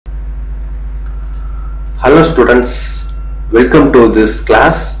Hello students, welcome to this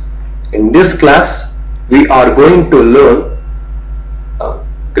class. In this class, we are going to learn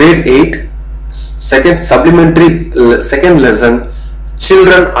grade 8 second supplementary second lesson,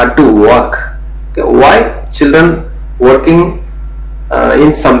 children are to work. Okay, why children working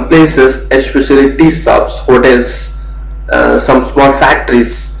in some places, especially tea shops, hotels, some small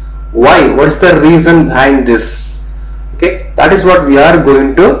factories? Why? What is the reason behind this? Okay, that is what we are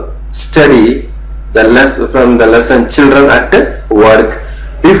going to study from the lesson children at work.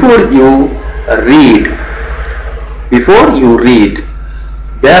 Before you read,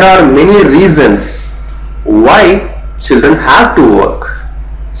 there are many reasons why children have to work.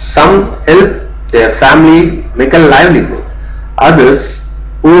 Some help their family make a livelihood, others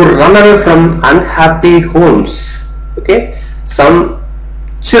who run away from unhappy homes. Okay, some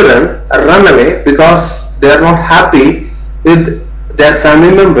children run away because they are not happy with their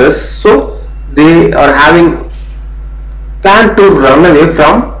family members, so they are having plan to run away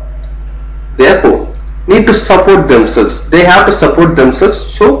from their home. Need to support themselves, they have to support themselves,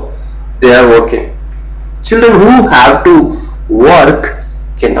 so they are working. Children who have to work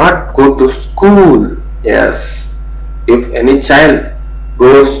cannot go to school. Yes, if any child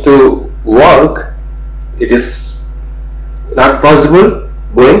goes to work, it is not possible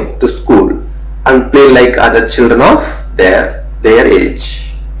going to school and play like other children of their age.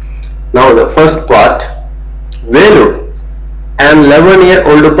 Now the first part, Velu, an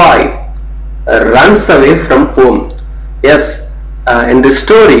 11-year-old boy, runs away from home. Yes, in this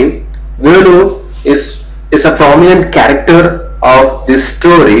story, Velu is a prominent character of this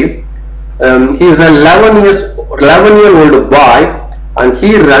story. He is an 11-year-old boy and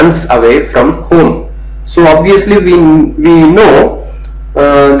he runs away from home. So obviously we know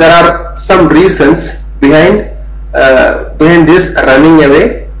there are some reasons behind this running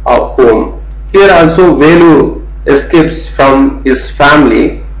away of home. Here also Velu escapes from his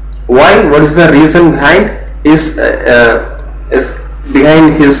family. Why? What is the reason behind his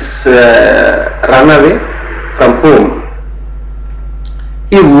run away from home?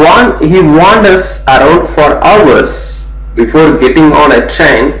 He wanders around for hours before getting on a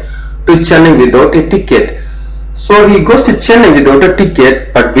train to Chennai without a ticket. So he goes to Chennai without a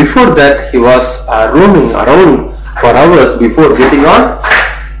ticket, but before that he was roaming around for hours before getting on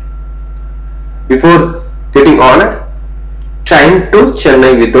a train to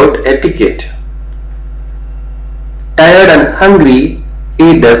Chennai without a ticket. Tired and hungry,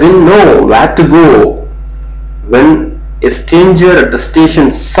 he doesn't know where to go when a stranger at the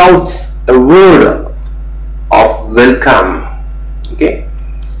station shouts a word of welcome. Okay,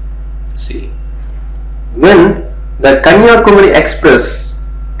 see, when the Kanyakumari Express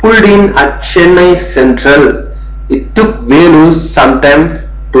pulled in at Chennai Central, it took Velu some time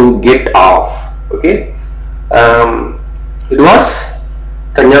to get off. Okay, it was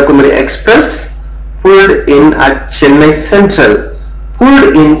Kanyakumari Express pulled in at Chennai Central.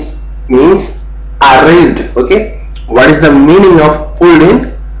 Pulled in means arrived. Okay, what is the meaning of pulled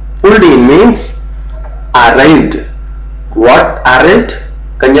in? Pulled in means arrived. What arrived?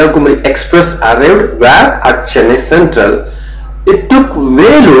 Kanyakumari Express arrived where? At Chennai Central. It took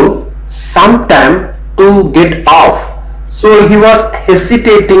Velu some time to get off. So he was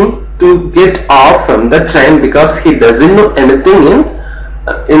hesitating to get off from the train because he doesn't know anything in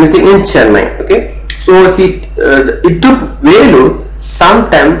Chennai. Okay, so it took Velu some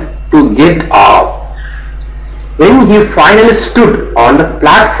time to get off. When he finally stood on the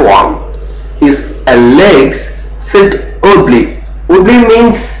platform, his legs felt wobbly. Wobbly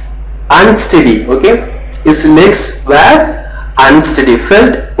means unsteady. Okay, his legs were unsteady,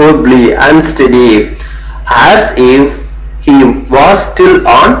 felt wobbly, unsteady, as if he was still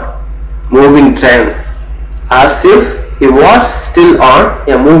on moving train. As if he was still on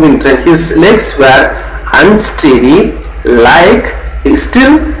a moving train. His legs were unsteady, like he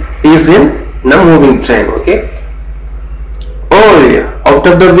still is in a moving train. Okay. Oh, out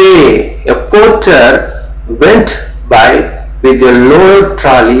of the way! A porter went by with a lower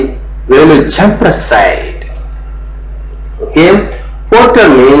trolley. Velu jumped aside. Okay, porter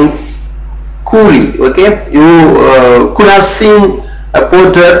means coolie. Okay, you could have seen a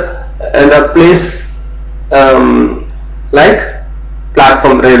porter in a place like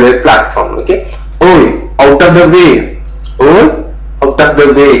platform, railway platform. Okay, oh, out of the way! Oh, out of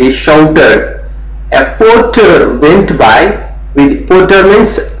the way! He shouted. A porter went by with, porter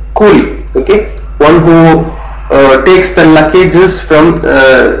means coolie. Okay, one who takes the luggages from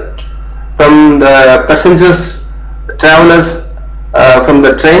the passengers, travelers from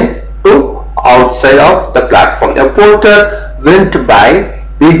the train to outside of the platform. A porter went by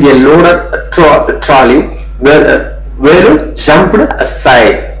with a loaded trolley. Velu jumped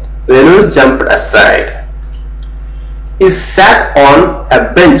aside. Velu jumped aside. He sat on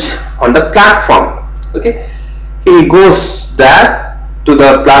a bench on the platform. Okay, he goes there to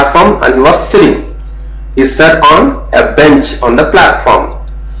the platform and he was sitting. He sat on a bench on the platform,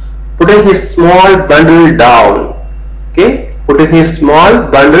 putting his small bundle down. Okay, putting his small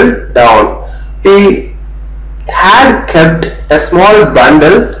bundle down. He had kept a small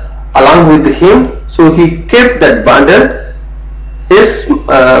bundle along with him, so he kept that bundle. His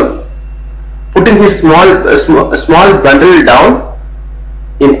putting his small bundle down.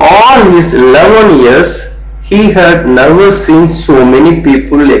 In all his 11 years, he had never seen so many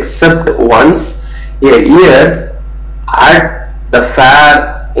people except once a year at the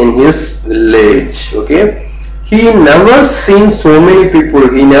fair in his village. Okay, he never seen so many people.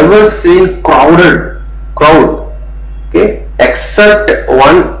 He never seen crowd. Okay, except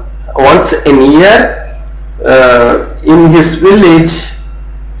once in a year in his village.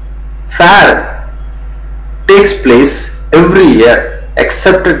 Fair takes place every year.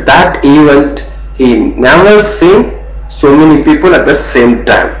 Except that event, he never seen so many people at the same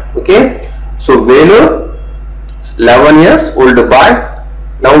time. Okay, so Velu, 11 years old boy.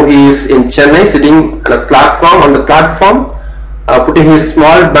 Now he is in Chennai, sitting on a platform. On the platform, putting his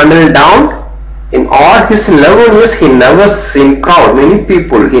small bundle down. In all his 11 years, he never seen crowd, many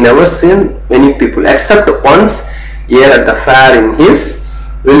people. He never seen many people except once year at the fair in his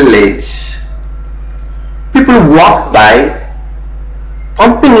village. People walked by,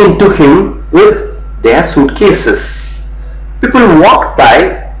 pumping into him with their suitcases. People walked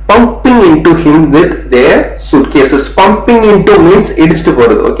by, pumping into him with their suitcases. Pumping into means idishtu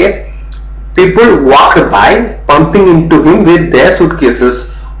porudu. Okay, people walked by, pumping into him with their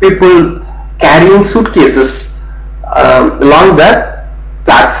suitcases. People carrying suitcases along the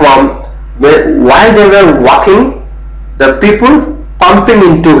platform. While they were walking, the people pumping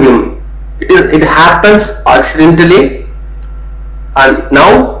into him. It happens accidentally, and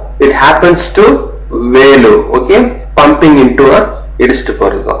now it happens to Velu. Okay, pumping into a idishtu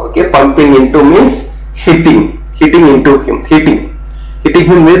porudu. Okay, pumping into means hitting into him, hitting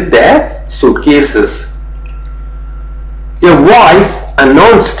him with their suitcases. A voice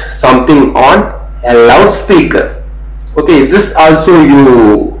announced something on a loudspeaker. Okay, this also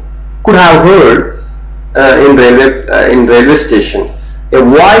you could have heard in railway station. A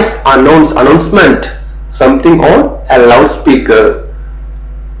voice announcement something on a loudspeaker.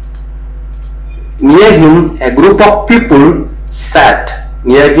 Near him, a group of people sat.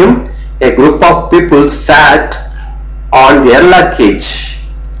 Near him, a group of people sat on their luggage,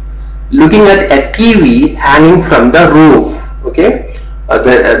 looking at a TV hanging from the roof. Okay,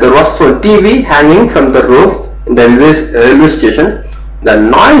 there was a TV hanging from the roof in the railway station. The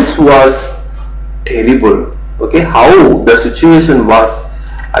noise was terrible. Okay, how the situation was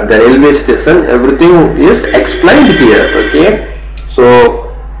at the railway station, everything is explained here. Okay,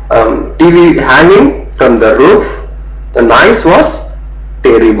 so TV hanging from the roof, the noise was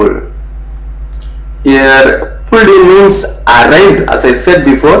terrible. Here pulled in means arrived, as I said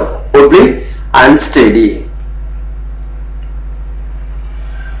before, oblique and steady.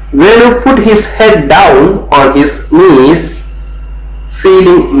 Velu put his head down on his knees,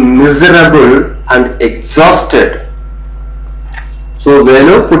 feeling miserable and exhausted. So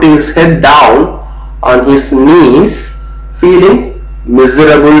Velu put his head down on his knees, feeling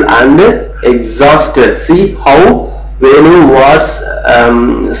miserable and exhausted. See how Velu was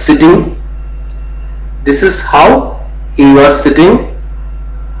sitting. This is how he was sitting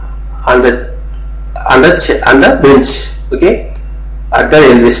on the bench. Okay, at the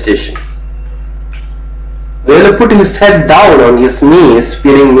railway station. Velu put his head down on his knees,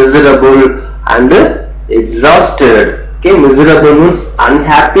 feeling miserable and exhausted. Okay, miserable means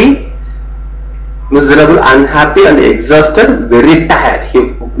unhappy. Miserable, unhappy and exhausted, very tired. He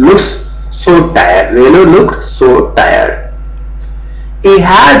looks so tired. Velu looked so tired. He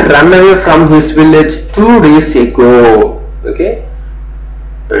had run away from his village 2 days ago. Okay,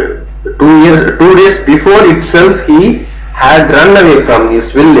 2 days before itself he had run away from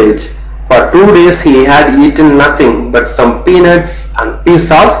his village. For 2 days he had eaten nothing but some peanuts and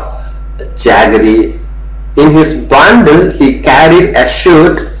piece of jaggery. In his bundle he carried a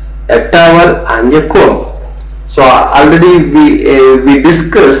shirt, a towel and a comb. So already we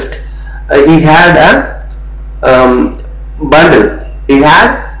discussed he had a bundle. He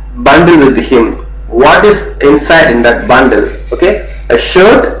had bundle with him. What is inside in that bundle? Okay, a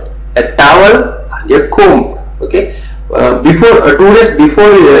shirt, a towel and a comb. Okay, before 2 days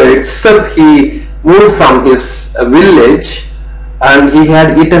before itself he moved from his village and he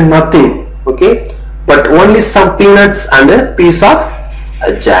had eaten nothing, okay, but only some peanuts and a piece of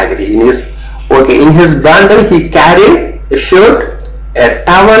jaggery in his, okay, in his bundle he carried a shirt, a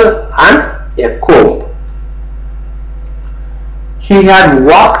towel and a comb. He had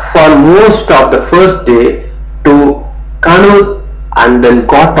walked for most of the first day to Kannur and then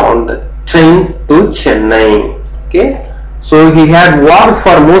got on the train to Chennai. Okay, so he had walked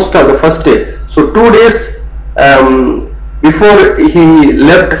for most of the first day. So 2 days before he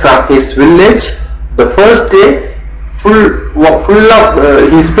left from his village, the first day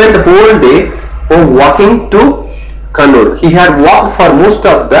he spent the whole day for walking to Kannur. He had walked for most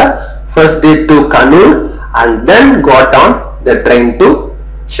of the first day to Kannur and then got on the train to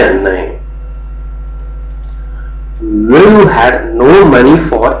Chennai. Velu had no money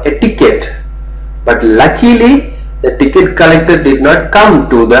for a ticket, but luckily the ticket collector did not come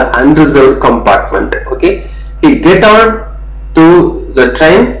to the unreserved compartment. Okay, he get on to the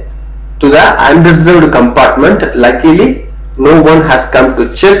train to the unreserved compartment. Luckily no one has come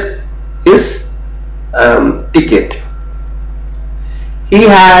to check his ticket. He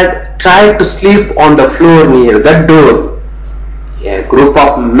had tried to sleep on the floor near the door. A group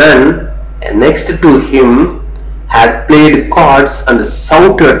of men next to him had played cards and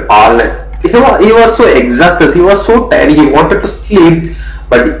shouted all night. He was so exhausted, he was so tired, he wanted to sleep,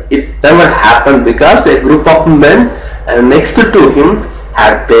 but it never happened because a group of men next to him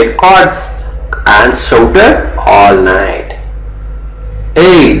had played cards and shouted all night.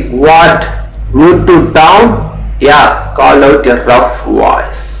 "Hey, what? New to town?" "Yeah," called out a rough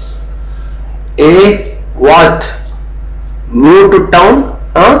voice. "Hey, what? New to town?"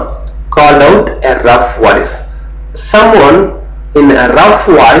 Called out a rough voice. Someone in a rough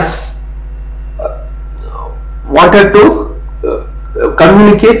voice wanted to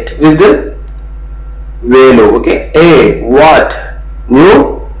communicate with the Velu. Okay, "Hey, what?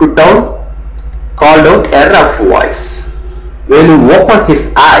 New to town?" called out a rough voice. Velu opened his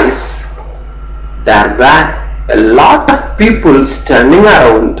eyes. There were a lot of people standing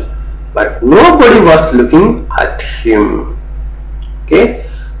around, but nobody was looking at him. Okay,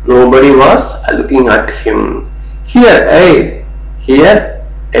 nobody was looking at him. "Here, hey, here,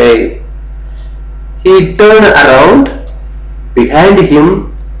 hey." He turned around. Behind him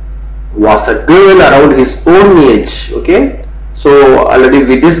was a girl around his own age. Okay, so already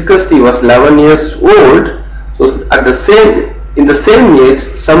we discussed he was 11 years old. So at the same, in the same age,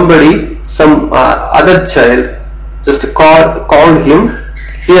 some other child just called him,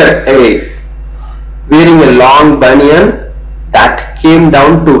 "Here, hey," wearing a long banyan that came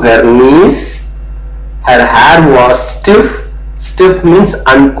down to her knees. Her hair was stiff means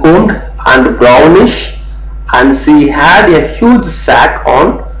uncombed and brownish, and she had a huge sack on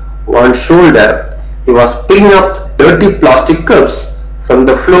one shoulder. He was picking up dirty plastic cups from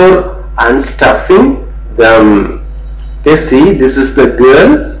the floor and stuffing them. Okay, see, this is the girl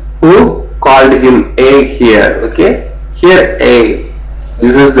who called him A here. Okay, "Here, A."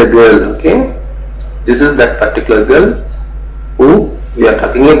 This is the girl. Okay, this is that particular girl who we are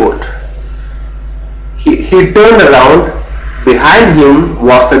talking about. He turned around. Behind him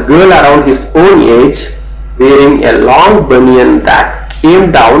was a girl around his own age, wearing a long banyan that came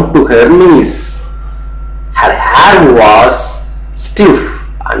down to her knees. Her hair was stiff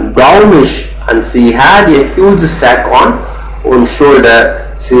and brownish, and she had a huge sack on one shoulder.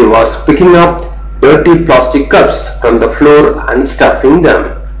 She was picking up dirty plastic cups from the floor and stuffing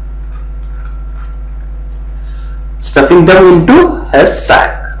them into her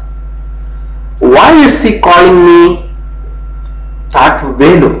sack. "Why is she calling me?" thought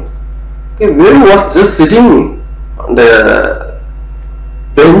Velu. Okay, Velu was just sitting on the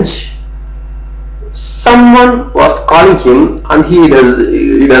bench. Someone was calling him, and he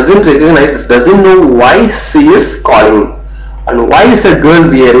doesn't recognize, doesn't know why she is calling, and why is a girl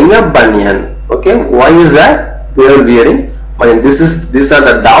wearing a banyan. Okay, why is a girl wearing banyan? These are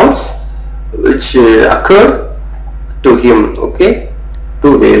the doubts which occurred to him. Okay,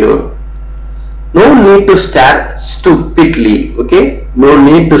 to Velu. No need to stare stupidly. Okay, no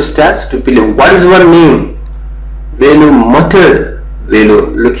need to stare stupidly. "What is your name?" Velu muttered. Velu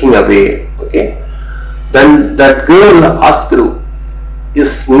looking away. Okay, then that girl asked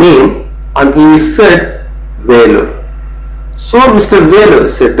his name, and he said Velu. "So Mr. Velu,"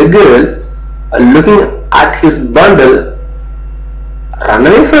 said the girl, looking at his bundle, "run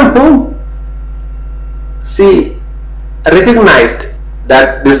away from home?" She recognized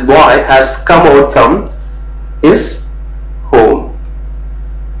that this boy has come out from his home.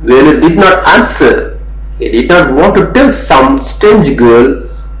 Velu did not answer. He did not want to tell some strange girl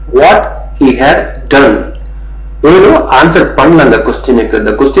what he had done. Velu answer பண்ணல அந்த கொஸ்டினுக்கு.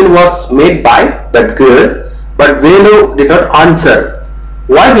 The question was made by that girl, but Velu did not answer.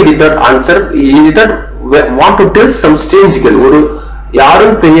 Why he did not answer? He did not want to tell some strange girl, ஒரு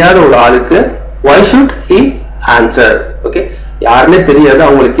யாரும் தெரியாத ஒரு ஆளுக்கு why should he answer? Okay, யாருனே தெரியாது,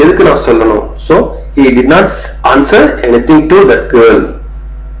 அவங்களுக்கு எதுக்கு நான் சொல்லணும்? So he did not answer anything to that girl.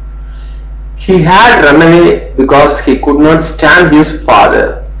 He had run away because he could not stand his father.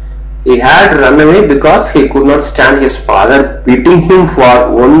 He had run away because he could not stand his father beating him for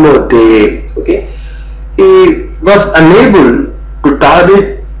one more day. Okay, he was unable to tolerate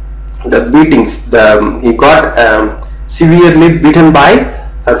the beatings. He got severely beaten by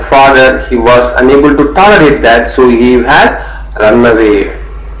her father. He was unable to tolerate that, so he had run away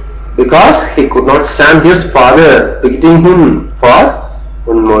because he could not stand his father beating him for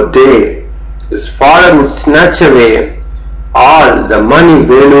one more day. His father would snatch away all the money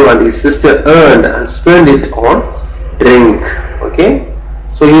Velu and his sister earned and spend it on drink. Okay,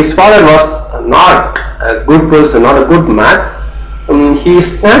 so his father was not a good person, not a good man. He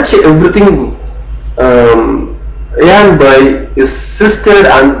snatched everything earned by his sister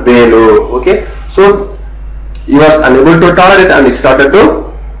and Velu. Okay, so he was unable to tolerate and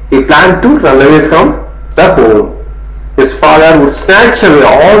he planned to run away from the home. His father would snatch away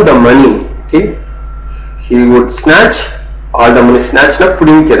all the money. Okay, he would snatch all the money. Snatch na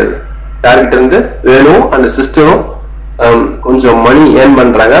புடிக்கிறது. யார்கிட்ட இருந்து? Velu and sister-ம் கொஞ்சம் money earn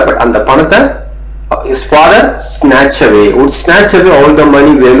பண்றாங்க, but அந்த பணத்தை his father would snatch away all the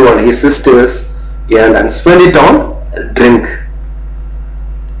money Velu and his sisters earned and spend it on drink.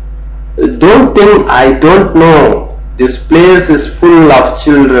 Don't think I don't know. This place is full of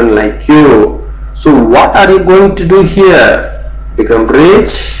children like you. So what are you going to do here? Become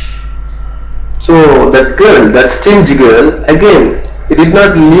rich? So that girl, that strange girl, again, he did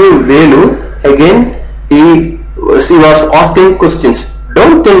not leave Velu. Again, she was asking questions.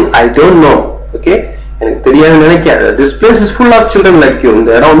 Don't think I don't know. Okay, எனக்கு தெரியாது நினைக்காத. This place is full of children like you. இந்த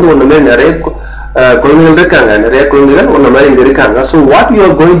இடம் வந்து ஒண்ணுமே நிறைய குழந்தைகள் இருக்காங்க, நிறைய குழந்தைகள் ஒண்ணு மாதிரி இங்க இருக்காங்க. So what you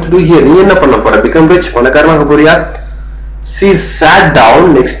are going to do here? நீ என்ன பண்ண போற? Become rich, பணக்காரனாக போறியா? She sat down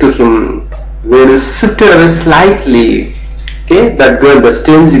next to him. Velu shifted away slightly. Okay, that girl, the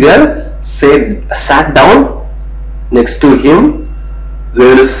strange girl, sat down next to him.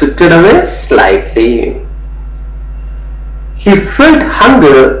 Velu shifted away slightly. He felt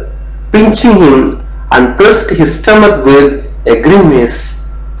hunger pinching him and pressed his stomach with a grimace.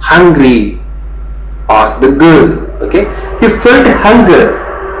 Hungry? Asked the girl. Okay, he felt hunger.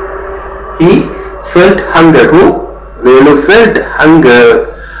 He felt hunger. Who? Velu felt hunger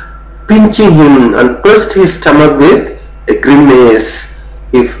pinching him and pressed his stomach with a grimace.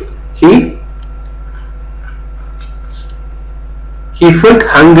 He felt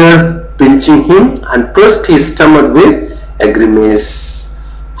hunger pinching him and pressed his stomach with a grimace.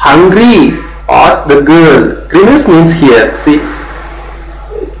 Hungry? Asked the girl. Grimace means here, see,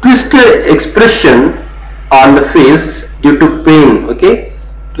 twisted expression on the face due to pain. Okay,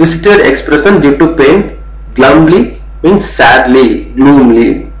 twisted expression due to pain. Glumly means sadly, gloomily.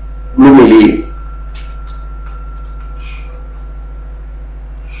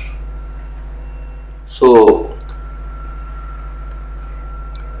 So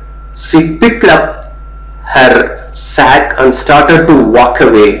she picked up her sack and started to walk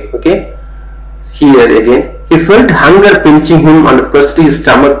away. Okay, here again, he felt hunger pinching him and pressed his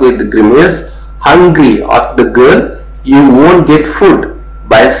stomach with the grimace. Hungry? Asked the girl. You won't get food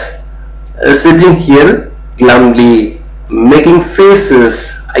by sitting here glumly making faces.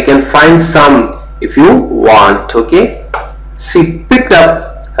 I can find some if you want. Okay, she picked up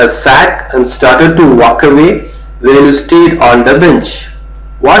her sack and started to walk away. Velu stayed on the bench.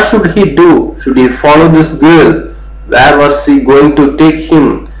 What should he do? Should he follow this girl? Where was she going to take him?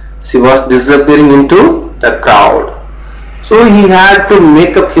 She was disappearing into the crowd. So he had to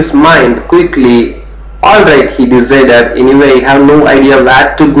make up his mind quickly. Alright, he decided. Anyway, I have no idea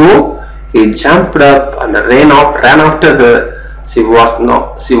where to go. He jumped up and ran after her. She was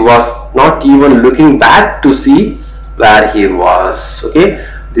not even looking back to see where he was. Okay,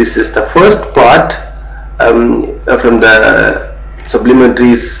 this is the first part from the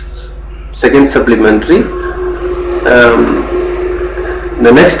supplementaries, second supplementary.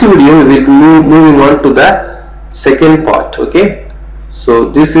 The next video we will be moving on to the second part. Okay, so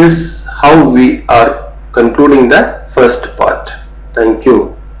this is how we are concluding the first part. Thank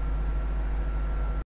you.